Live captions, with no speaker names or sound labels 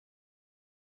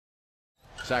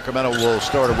Sacramento will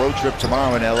start a road trip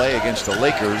tomorrow in LA against the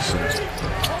Lakers.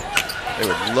 And they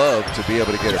would love to be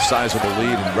able to get a sizable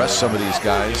lead and rest some of these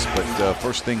guys, but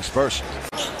first things first.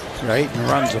 Ayton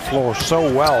runs the floor so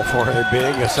well for a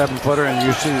big, a 7-footer, and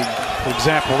you see the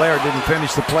example there. Didn't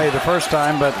finish the play the first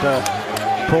time, but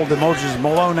pulled the Moses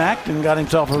Malone act and got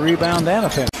himself a rebound and a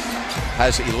finish.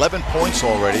 Has 11 points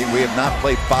already. We have not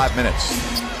played 5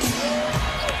 minutes.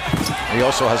 He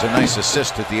also has a nice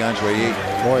assist to Deandre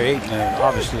Ayton. Boy, Ayton,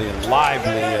 obviously a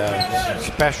lively,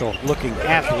 special-looking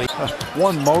athlete.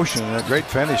 One motion and a great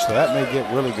finish, so that may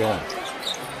get Willie going.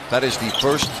 That is the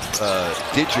first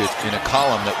digit in a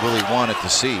column that Willie wanted to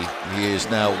see. He is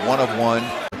now 1 of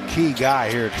 1. Key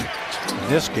guy here in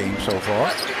this game so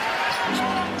far.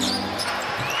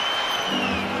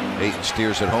 Ayton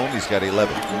steers at home. He's got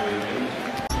 11.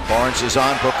 Barnes is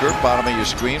on Booker, bottom of your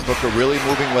screen. Booker really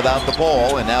moving without the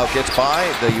ball, and now gets by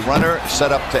the runner,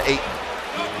 set up to Ayton.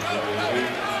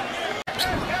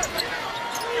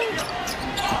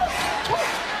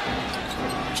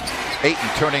 Ayton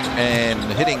turning and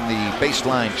hitting the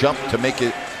baseline jump to make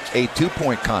it a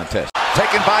 2-point contest.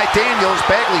 Taken by Daniels.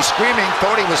 Bagley screaming,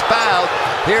 thought he was fouled.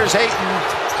 Here's Ayton,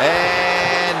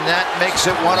 and that makes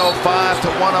it 105 to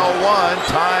 101.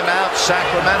 Timeout,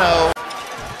 Sacramento.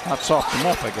 Not soft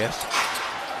enough, I guess.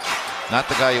 Not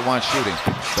the guy you want shooting,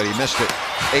 but he missed it.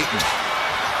 Ayton.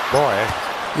 Boy,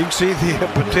 you can see the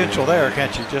potential there,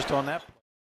 can't you, just on that.